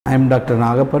I am Dr.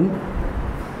 Nagapan,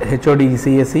 HOD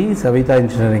CSE, Saveetha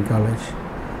Engineering College.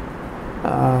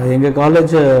 எங்கள்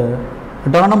college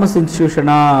autonomous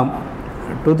இன்ஸ்டிடியூஷனாக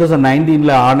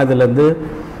 2019 ஆனதுலேருந்து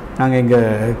நாங்கள்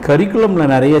எங்கள்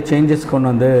கரிக்குலமில் நிறைய சேஞ்சஸ்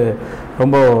கொண்டு வந்து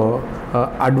ரொம்ப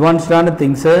அட்வான்ஸ்டான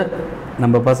திங்ஸை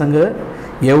நம்ம பசங்க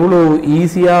எவ்வளோ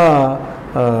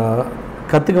ஈஸியாக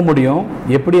கற்றுக்க முடியும்,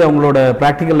 எப்படி அவங்களோட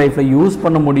ப்ராக்டிக்கல் லைஃப்பில் யூஸ்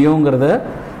பண்ண முடியுங்கிறத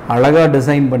அழகாக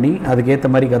டிசைன் பண்ணி அதுக்கேற்ற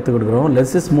மாதிரி கற்றுக் கொடுக்குறோம்.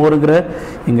 லெஸ் இஸ் மோருங்கிற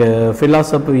எங்கள்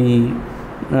ஃபிலாசபி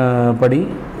படி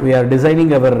we are designing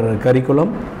our curriculum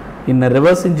in a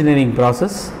reverse engineering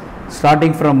process,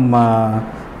 starting from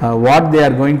what they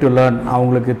are going to learn.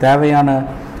 அவங்களுக்கு தேவையான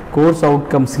கோர்ஸ்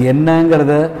அவுட்கம்ஸ்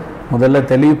என்னங்கிறத முதல்ல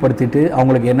தெளிவுபடுத்திட்டு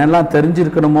அவங்களுக்கு என்னெல்லாம்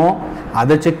தெரிஞ்சிருக்கணுமோ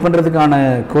அதை செக் பண்ணுறதுக்கான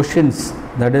questions,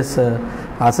 that is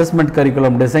assessment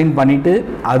curriculum design பண்ணிவிட்டு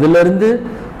அதிலிருந்து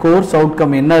கோர்ஸ்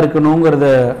அவுட்கம் என்ன இருக்கணுங்கிறத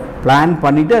பிளான்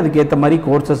பண்ணிவிட்டு அதுக்கேற்ற மாதிரி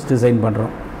கோர்சஸ் டிசைன்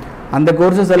பண்ணுறோம். அந்த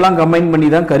கோர்சஸ் எல்லாம் கம்பைன் பண்ணி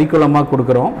தான் கரிக்குலமாக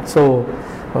கொடுக்குறோம். So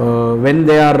when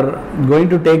they are going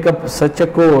to take up such a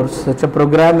course, such a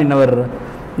program in our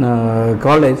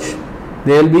college,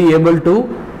 they will be able to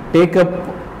take up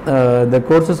the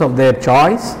courses of their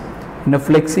choice in a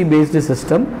flexi based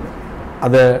system.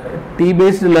 அதை T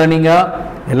based learning-ஆக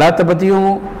எல்லாத்த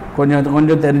பற்றியும்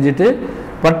கொஞ்சம் தெரிஞ்சுட்டு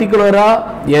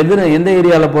பர்டிகுலராக எந்த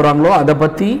ஏரியாவில் போகிறாங்களோ அதை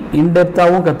பற்றி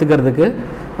இன்டெப்த்தாகவும் கற்றுக்கிறதுக்கு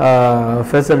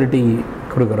ஃபெசிலிட்டி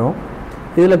கொடுக்குறோம்.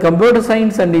 இதில் computer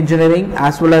science and engineering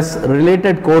as well as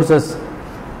related courses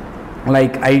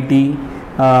like ID,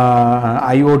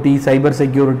 IoT, cyber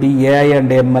security, AI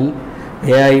and ML,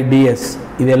 AIDS,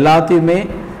 இது எல்லாத்தையுமே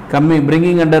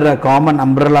bringing under a common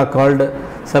umbrella called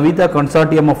Saveetha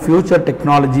consortium of future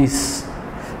technologies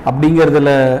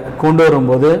அப்படிங்கிறதுல கொண்டு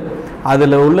வரும்போது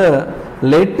அதில் உள்ள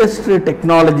லேட்டஸ்ட்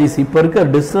டெக்னாலஜிஸ், இப்போ இருக்க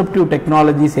டிஸ்ரப்டிவ்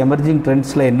டெக்னாலஜிஸ், எமர்ஜிங்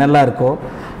ட்ரெண்ட்ஸில் என்னெல்லாம் இருக்கோ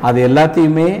அது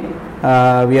எல்லாத்தையுமே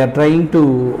we are trying to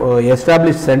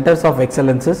establish centers of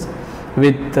excellences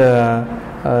with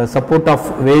support of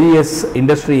various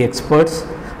industry experts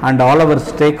and all our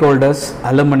stakeholders,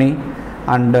 alumni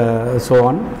and so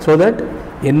on, so that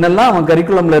என்னெல்லாம் அவன்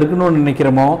கரிக்குலமில் இருக்கணும்னு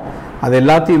நினைக்கிறோமோ அது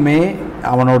எல்லாத்தையுமே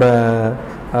அவனோட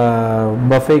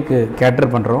பஃபேக்கு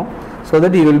கேட்டர் பண்ணுறோம். so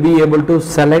that he will be able to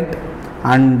select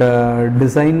and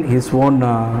design his own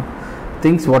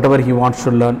things whatever he wants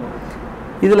to learn.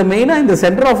 இதில் மெயினாக இந்த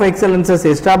சென்டர் ஆஃப் எக்ஸலன்சஸ்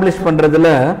எஸ்டாப்ளிஷ் பண்ணுறதுல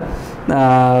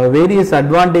வேரியஸ்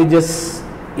அட்வான்டேஜஸ்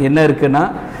என்ன இருக்குன்னா,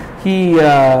 he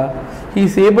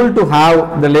is able to have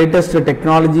the latest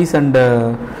technologies and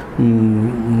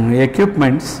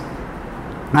equipments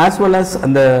as well as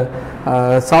அந்த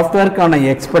சாஃப்ட்வேர்க்கான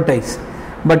expertise.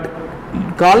 But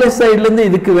college சைட்லேருந்து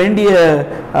இதுக்கு வேண்டிய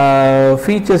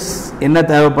ஃபீச்சர்ஸ் என்ன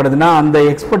தேவைப்படுதுன்னா, அந்த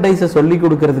எக்ஸ்பர்டைஸை சொல்லி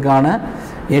கொடுக்கறதுக்கான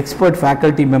expert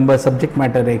faculty members, subject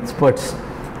matter experts,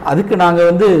 அதுக்கு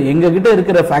நாங்கள் எங்ககிட்ட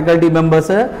இருக்கிற ஃபேக்கல்ட்டி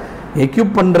மெம்பர்ஸை எக்யூப்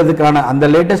பண்ணுறதுக்கான, அந்த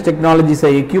லேட்டஸ்ட் டெக்னாலஜிஸை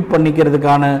எக்யூப்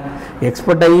பண்ணிக்கிறதுக்கான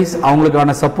எக்ஸ்பர்டைஸ்,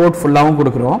 அவங்களுக்கான சப்போர்ட் ஃபுல்லாகவும்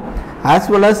கொடுக்குறோம். ஆஸ்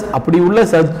வெல் அஸ் அப்படி உள்ள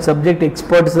சப்ஜெக்ட்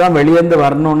எக்ஸ்பர்ட்ஸ் தான் வெளியேருந்து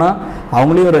வரணுன்னா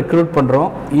அவங்களையும் ரெக்ரூட் பண்ணுறோம்.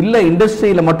 இல்லை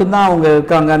இண்டஸ்ட்ரியில் மட்டும்தான் அவங்க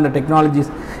இருக்காங்க, அந்த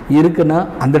டெக்னாலஜிஸ் இருக்குன்னா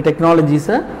அந்த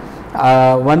டெக்னாலஜிஸை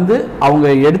அவங்க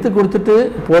எடுத்து கொடுத்துட்டு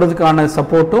போகிறதுக்கான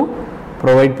சப்போர்ட்டும்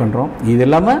ப்ரொவைட் பண்ணுறோம். இது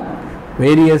இல்லாமல்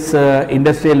various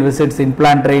industrial visits,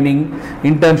 இன்பிளான் training,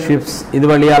 internships, இது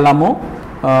வழியாலாமும்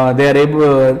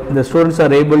the students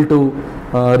are able to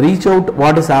reach out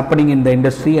what is happening in the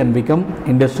industry and become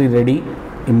industry ready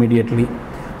immediately.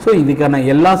 So இதுக்கான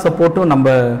எல்லா சப்போர்ட்டும் நம்ம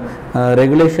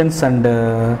ரெகுலேஷன்ஸ் அண்ட்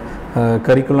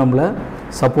கரிக்குலமில்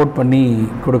சப்போர்ட் பண்ணி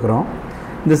கொடுக்குறோம்.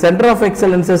 இந்த சென்டர் ஆஃப்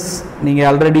எக்ஸலன்சஸ் நீங்கள்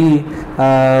already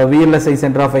VLSI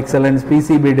centre of excellence,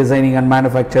 PCB designing and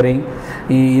manufacturing,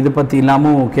 இது பற்றி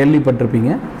இல்லாமல்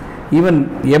கேள்விப்பட்டிருப்பீங்க. Even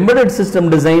embedded system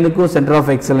டிசைனுக்கும் centre of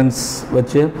excellence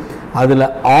வச்சு அதில்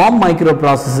arm micro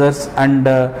processors and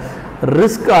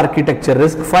risk architecture,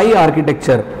 risk 5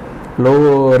 architecture, low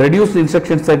reduced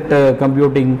instruction set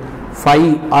computing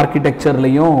 5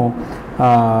 ஆர்கிடெக்சர்லேயும்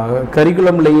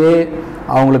கரிக்குலம்லேயே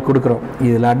அவங்களுக்கு கொடுக்குறோம்.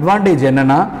 இதில் அட்வான்டேஜ்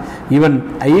என்னென்னா, ஈவன்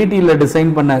ஐஐடியில்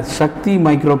டிசைன் பண்ண சக்தி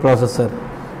micro processor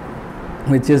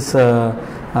which is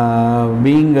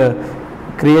being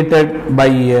created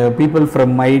by people from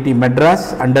IIT Madras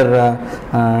under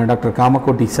Dr.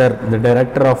 Kamakoti sir, the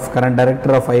current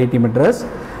director of IIT Madras.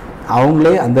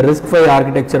 அவங்களே அந்த risk 5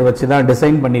 architecture வச்சு தான்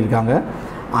டிசைன் பண்ணியிருக்காங்க.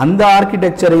 அந்த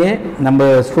ஆர்கிடெக்சரையே நம்ம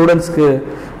ஸ்டூடெண்ட்ஸ்க்கு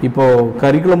இப்போது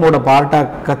கரிக்குலமோட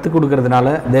பார்ட்டாக கற்றுக் கொடுக்கறதுனால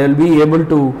they will be able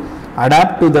to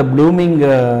adapt to the blooming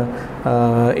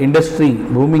industry,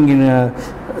 booming in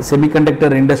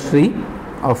semiconductor industry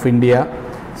of India.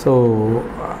 So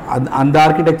அந்த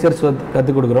ஆர்கிடெக்சர்ஸ்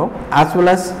கற்றுக் கொடுக்குறோம். As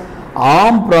well as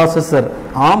ARM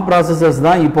processors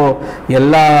தான் இப்போ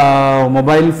எல்லா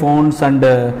மொபைல் ஃபோன்ஸ் அண்ட்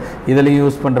இதில்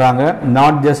யூஸ் பண்ணுறாங்க.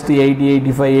 நாட் ஜஸ்ட் 80,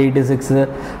 85, 86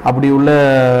 அப்படி உள்ள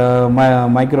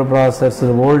மைக்ரோ ப்ராசஸர்ஸ்,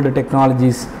 ஓல்டு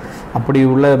டெக்னாலஜிஸ் அப்படி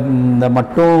உள்ள இந்த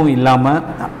மட்டும் இல்லாமல்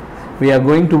we are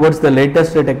going towards the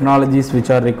latest technologies which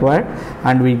are required,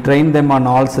 and we train them on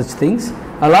all such things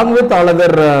along with all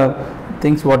other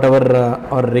things whatever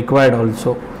are required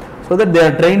also, so that they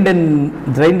are trained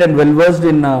and well versed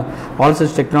in all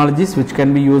such technologies which can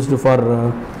be used for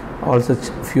all such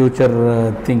future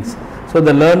things. So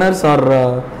the learners are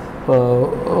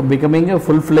becoming a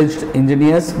full-fledged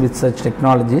engineers with such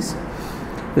technologies.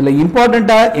 இதில்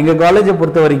இம்பார்ட்டண்ட்டாக எங்கள் காலேஜை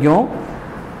பொறுத்த வரைக்கும்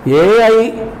AI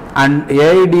and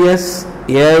AIDS,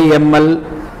 AIML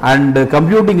and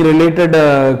computing related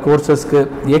courses-க்கு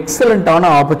எக்ஸலண்ட்டான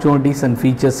opportunities and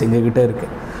features எங்ககிட்ட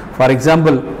இருக்குது. For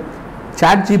example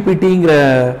ChatGPTங்கிற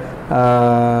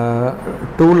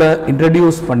டூலை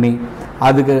introduce பண்ணி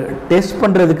அதுக்கு டெஸ்ட்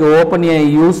பண்ணுறதுக்கு OpenAI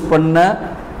யூஸ் பண்ண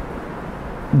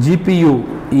GPU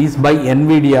is by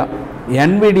NVIDIA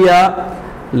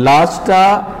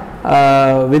லாஸ்ட்டாக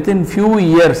within few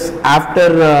years after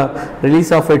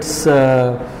release of its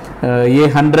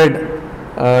A100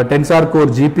 tensor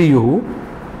core GPU,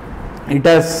 it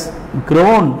has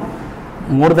grown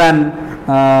more than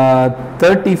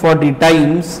 30-40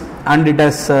 times, and it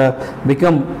has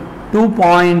become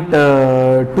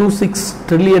 $2.26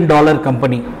 trillion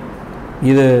company.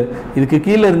 இதுக்கு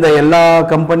கீழே இருந்த எல்லா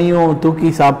கம்பெனியும் தூக்கி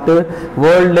சாப்பிட்டு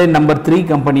வேர்ல்டு நம்பர் 3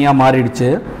 கம்பெனியாக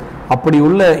மாறிடுச்சு. அப்படி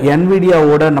உள்ள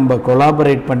NVIDIAவோட நம்ம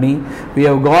கொலாபரேட் பண்ணி we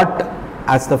have got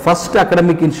as the first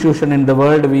academic institution in the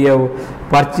world, we have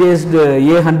purchased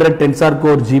A100 tensor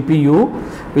core GPU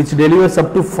which delivers up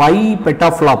to 5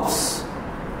 petaflops.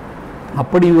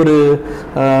 அப்படி ஒரு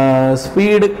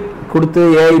ஸ்பீடு கொடுத்து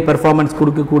AI பெர்ஃபார்மன்ஸ்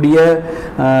கொடுக்கக்கூடிய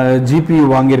GPU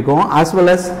வாங்கியிருக்கோம். as well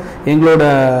as எங்களோட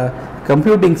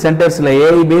computing சென்டர்ஸில்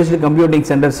AI based computing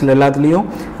சென்டர்ஸில் எல்லாத்துலேயும்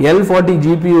L40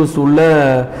 GPUs உள்ள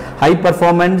high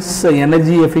performance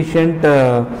energy efficient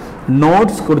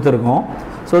notes கொடுத்துருக்கோம்.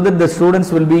 So that the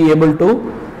students will be able to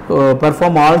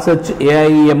perform all such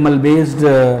AIML based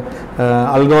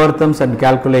algorithms and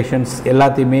calculations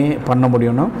எல்லாத்தையுமே பண்ண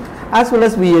முடியும். as well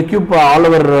as we equip all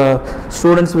our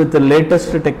students with the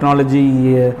latest technology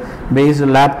based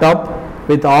laptop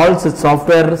with all such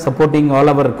software supporting all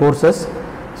our courses,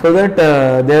 so that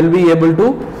they will be able to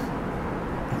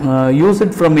use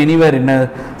it from anywhere in a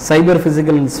cyber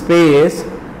physical space.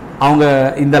 அவங்க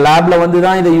இந்த லேபில் வந்து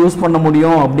தான் இதை use பண்ண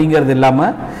முடியும் அப்படிங்கிறது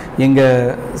இல்லாமல் எங்கள்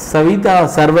சவிதா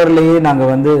சர்வர்லேயே நாங்கள்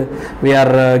வந்து we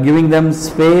are giving them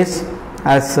space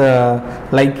as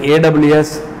like AWS.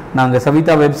 நாங்கள்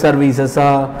சவிதா வெப்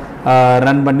சர்வீசஸாக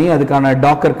ரன் பண்ணி அதுக்கான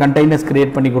டாக்கர் கண்டெய்னர்ஸ்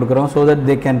க்ரியேட் பண்ணி கொடுக்குறோம், so that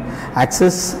they can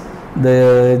access the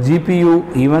GPU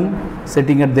even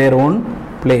sitting at their own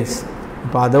place.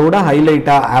 இப்போ அதோட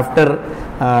ஹைலைட்டாக after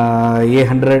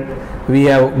A100 we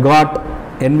have got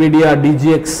NVIDIA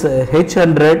DGX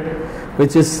H100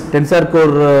 which is tensor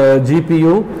core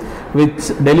GPU which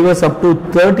delivers up to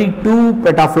 32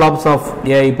 petaflops of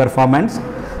AI performance,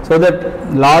 so that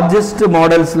largest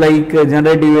models like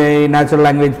generative AI, natural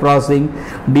language processing,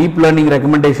 deep learning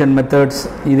recommendation methods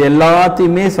இது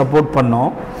எல்லாத்தையுமே support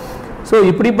பண்ணோம். So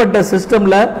இப்படிப்பட்ட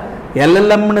சிஸ்டமில்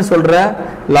LLMனு சொல்கிற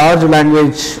large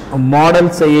language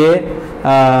மாடல்ஸையே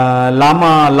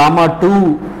llama 2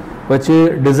 வச்சு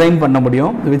design பண்ண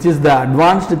முடியும், which is the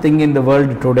advanced thing in the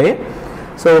world today.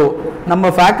 So நம்ம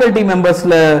faculty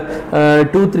members-ல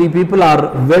 2-3 people are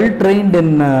well trained in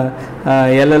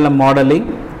LLM modeling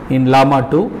in llama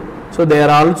 2. So they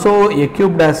are also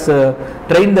equipped as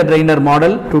train the trainer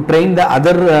model to train the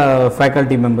other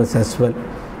faculty members as well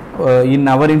in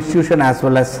our institution as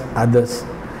well as others.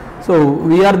 So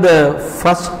we are the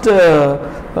first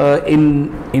in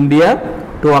India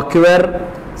to acquire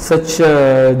such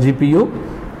GPU,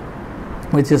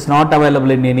 which is not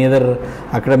available in any other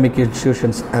academic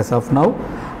institutions as of now,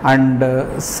 and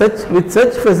with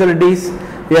such facilities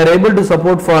we are able to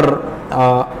support for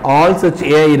all such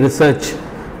AI research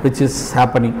which is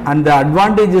happening. And the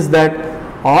advantage is that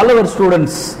all our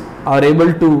students are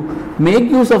able to make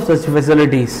use of such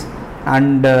facilities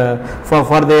and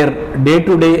for their day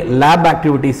to day lab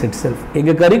activities itself.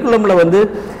 எங்கள் கரிக்குலமில் வந்து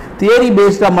theory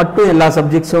பேஸ்டாக மட்டும் எல்லா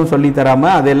சப்ஜெக்ட்ஸும் சொல்லி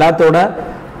தராமல் அது எல்லாத்தோட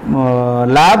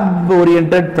lab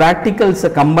orient ப்ராக்டிக்கல்ஸை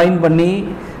combine பண்ணி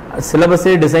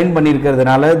சிலபஸே design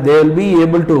பண்ணியிருக்கிறதுனால they will be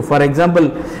able to, for example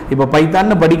இப்போ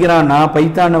பைத்தான்னு படிக்கிறான்னா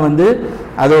பைத்தானை வந்து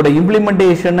அதோட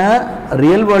இம்ப்ளிமெண்டேஷனை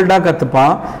ரியல் வேர்ல்டாக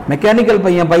கற்றுப்பான். மெக்கானிக்கல்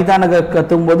பையன் பைத்தானை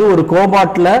கற்றுக்கும்போது ஒரு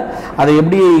கோபாட்டில் அதை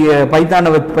எப்படி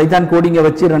பைத்தான் கோடிங்கை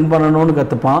வச்சு ரன் பண்ணணும்னு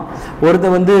கற்றுப்பான்.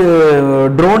 ஒருத்தர் வந்து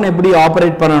ட்ரோன் எப்படி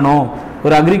ஆப்ரேட் பண்ணணும்,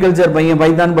 ஒரு அக்ரிகல்ச்சர் பையன்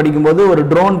பைத்தான் படிக்கும்போது ஒரு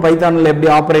ட்ரோன் பைத்தானில் எப்படி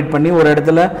ஆப்ரேட் பண்ணி ஒரு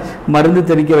இடத்துல மருந்து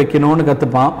தெளிக்க வைக்கணும்னு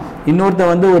கற்றுப்பான்.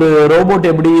 இன்னொருத்தர் வந்து ஒரு ரோபோட்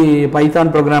எப்படி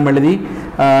பைத்தான் ப்ரோக்ராம் எழுதி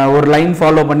ஒரு லைன்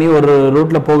ஃபாலோ பண்ணி ஒரு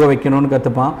ரூட்டில் போக வைக்கணும்னு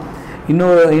கற்றுப்பான்.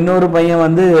 இன்னொரு பையன்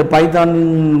வந்து பைத்தான்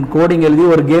கோடிங் எழுதி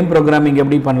ஒரு கேம் ப்ரோக்ராமிங்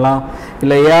எப்படி பண்ணலாம்,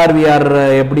 இல்லை AR/VR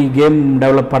எப்படி கேம்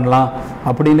டெவலப் பண்ணலாம்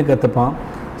அப்படின்னு கற்றுப்பான்.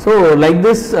 So like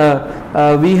this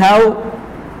we have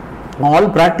all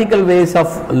practical ways of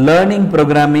learning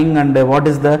programming and what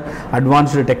is the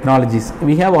advanced technologies.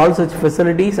 We have all such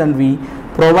facilities and we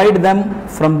provide them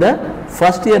from the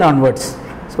first year onwards.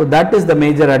 So that is the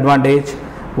major advantage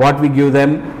what we give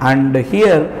them. And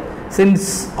here, since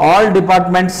all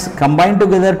departments combine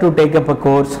together to take up a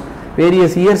course,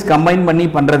 various years combine பண்ணி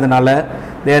பண்றதுனால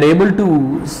they are able to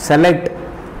select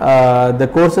the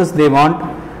courses they want,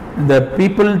 the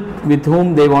people with whom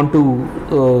they want to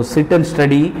sit and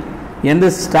study, எந்த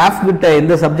staff கிட்ட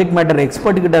எந்த subject matter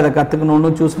expert கிட்ட அதை கற்றுக்கணும்னு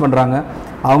choose பண்ணுறாங்க,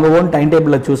 அவங்க ஓன் டைம்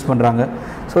டேபிளை சூஸ் பண்ணுறாங்க.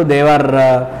 So they are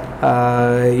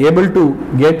able to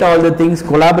get all the things,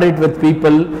 collaborate with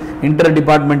people, inter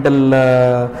departmental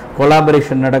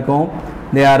collaboration நடக்கும்.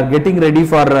 They are getting ready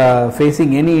for facing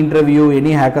any interview,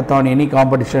 any hackathon, any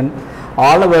competition.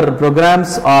 All our programs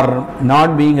are not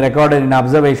being recorded in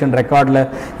observation record la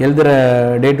eldra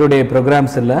day to day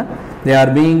programs illa. They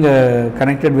are being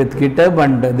connected with GitHub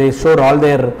and they store all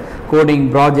their coding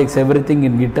projects, everything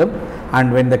in GitHub. And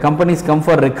when the companies come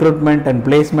for recruitment and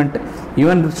placement,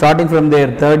 even starting from their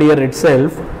third year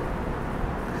itself,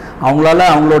 அவங்களால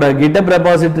அவங்களோட GitHub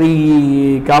repository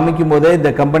காமிக்கும் போதே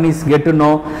the companies get to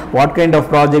know what kind of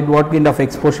project, what kind of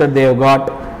exposure they have got.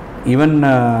 Even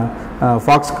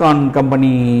Foxconn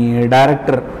company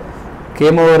director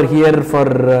came over here for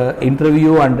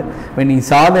interview, and when he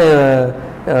saw the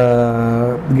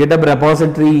GitHub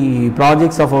repository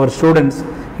projects of our students,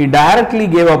 he directly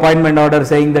gave appointment order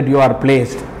saying that you are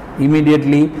placed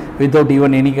immediately without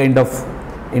even any kind of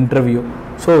interview.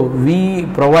 So we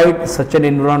provide such an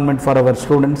environment for our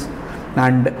students,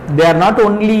 and they are not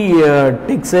only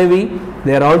tech savvy,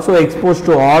 they are also exposed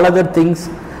to all other things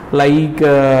like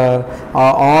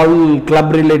all club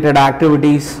related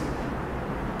activities,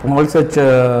 all such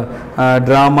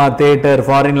drama, theatre,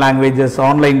 foreign languages,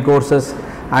 online courses,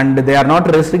 and they are not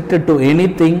restricted to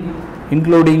anything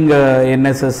including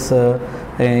NSS,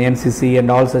 NCC and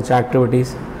all such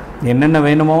activities. என்னென்ன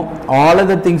வேணுமோ all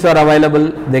other things are available.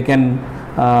 They can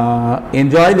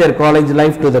enjoy their college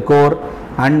life to the core,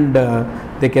 and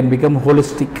they can become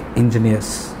holistic engineers.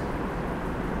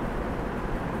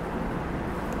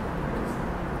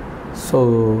 So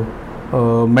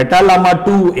Metalama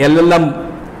 2 LLM,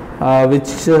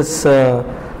 which is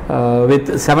with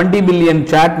 70 billion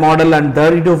chat model and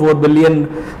 30 to 4 billion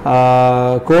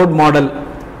code model,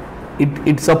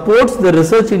 it supports the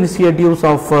research initiatives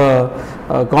of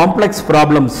complex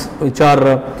problems which are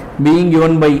being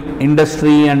given by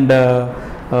industry and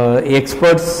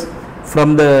experts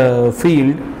from the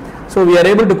field. So we are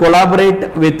able to collaborate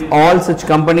with all such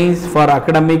companies for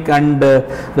academic and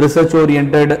research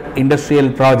oriented industrial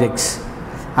projects,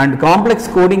 and complex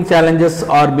coding challenges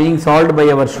are being solved by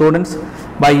our students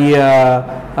by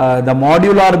the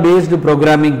modular based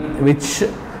programming which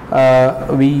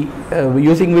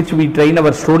using which we train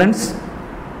our students.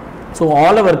 So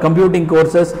all our computing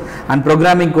courses and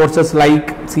programming courses like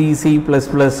C, C++,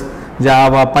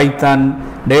 Java, Python,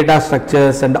 data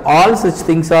structures and all such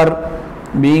things are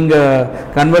being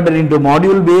converted into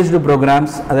module based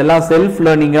programs. Adella self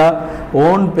learning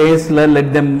own pace, let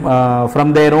them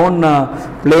from their own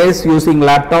place using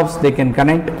laptops they can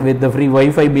connect with the free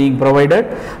Wi-Fi being provided,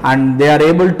 and they are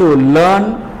able to learn,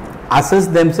 assess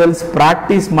themselves,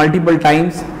 practice multiple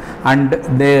times, and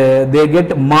they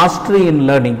get mastery in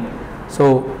learning. So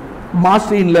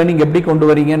mastery in learning எப்படி கொண்டு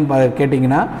வரீங்கன்னு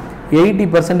கேட்டிங்கன்னா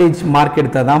 80% mark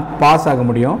எடுத்தால் தான் pass ஆக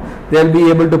முடியும். they will be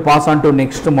able to pass on to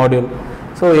next module.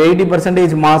 So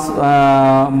 80%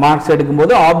 marks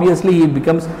எடுக்கும்போது obviously he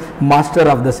becomes master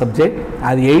of the subject.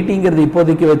 அது 80ங்கிறது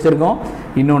இப்போதைக்கு வச்சுருக்கோம்,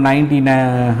 இன்னும்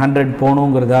 90-100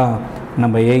 போகணுங்கிறதா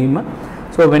நம்ம aim.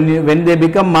 So when they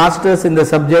become masters in the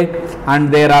subject and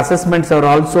their assessments are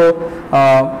also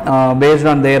based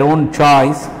on their own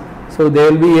choice, so they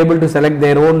will be able to select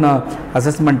their own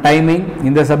assessment timing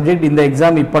in the subject. In the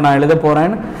exam இப்போ நான் எழுத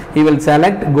போகிறேன், he will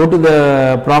select, go to the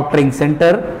proctoring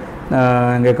center.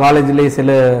 எங்கள் காலேஜ்லேயே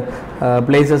சில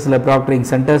places like proctoring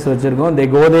centers vechirukkom. They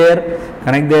go there,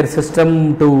 connect their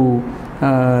system to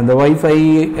the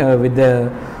Wi-Fi with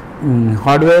the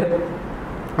hardware,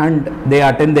 and they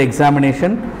attend the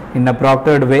examination in a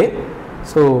proctored way.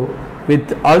 So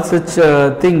with all such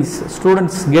things,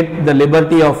 students get the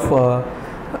liberty of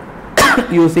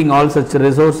using all such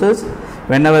resources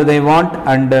whenever they want,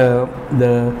 and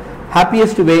the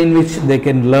happiest way in which they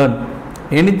can learn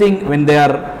anything. When they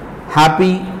are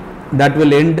happy, that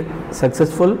will end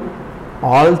successful.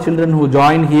 All children who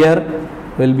join here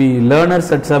will be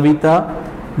learners at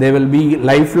Saveetha. They will be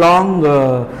lifelong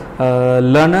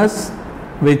learners,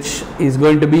 which is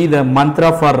going to be the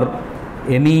mantra for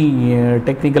any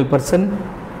technical person.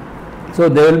 So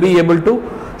they will be able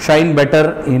to shine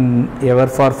better in ever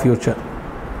for future.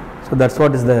 So that's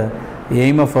what is the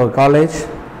aim of our college.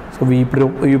 So we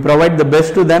provide the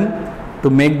best to them to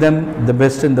make them the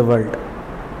best in the world.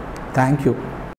 Thank you.